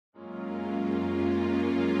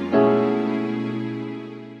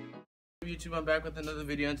YouTube? I'm back with another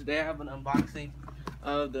video, and today I have an unboxing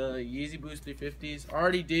of the Yeezy Boost 350s. I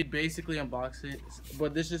already did basically unbox it,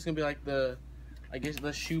 but this is just gonna be like the, I guess,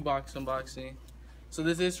 the shoebox unboxing. So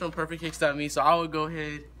this is from perfectkicks.me, so I would go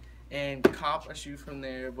ahead and cop a shoe from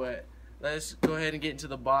there, but let's go ahead and get into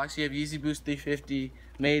the box. You have Yeezy Boost 350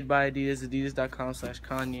 made by Adidas,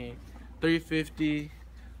 adidas.com/Kanye 350,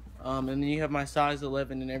 and then you have my size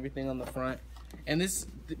 11 and everything on the front. And this,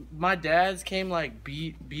 my dad's came like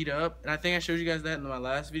beat up, and I think I showed you guys that in my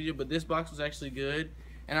last video, but this box was actually good.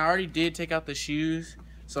 And I already did take out the shoes,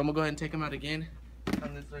 so I'm gonna go ahead and take them out again.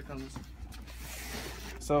 Come this way, come this way.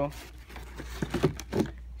 So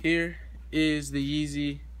here is the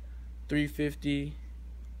Yeezy 350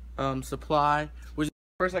 supply. Which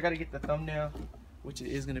first I gotta get the thumbnail, which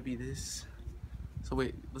is gonna be this. So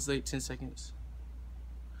wait, let's wait 10 seconds.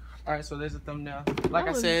 Alright, so there's a thumbnail. Like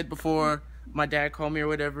I said before, my dad called me or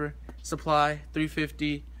whatever. Supply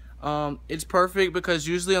 350. It's perfect because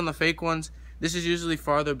usually on the fake ones, this is usually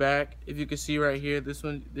farther back. If you can see right here, this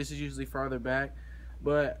is usually farther back.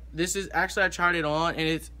 But this is actually, I tried it on and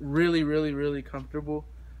it's really comfortable.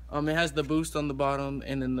 It has the Boost on the bottom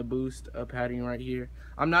and then the Boost padding right here.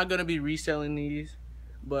 I'm not gonna be reselling these,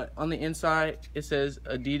 but on the inside it says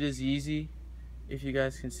Adidas Yeezy, if you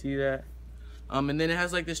guys can see that. And then it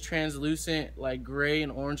has like this translucent like gray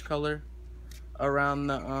and orange color around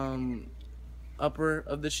the upper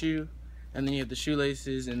of the shoe, and then you have the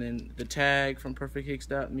shoelaces and then the tag from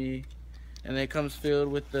perfectkicks.me, and then it comes filled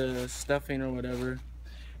with the stuffing or whatever.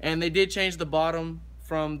 And they did change the bottom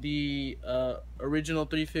from the original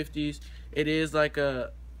 350s. It is like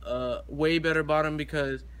a way better bottom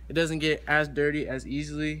because it doesn't get as dirty as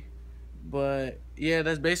easily. But yeah,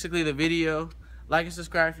 that's basically the video. Like and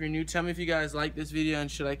subscribe if you're new. Tell me if you guys like this video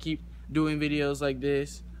and should I keep doing videos like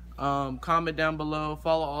this. Comment down below.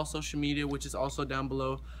 Follow all social media, which is also down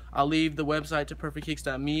below. I'll leave the website to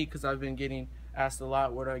perfectkicks.me because I've been getting asked a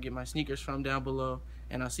lot where do I get my sneakers from down below.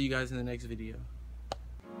 And I'll see you guys in the next video.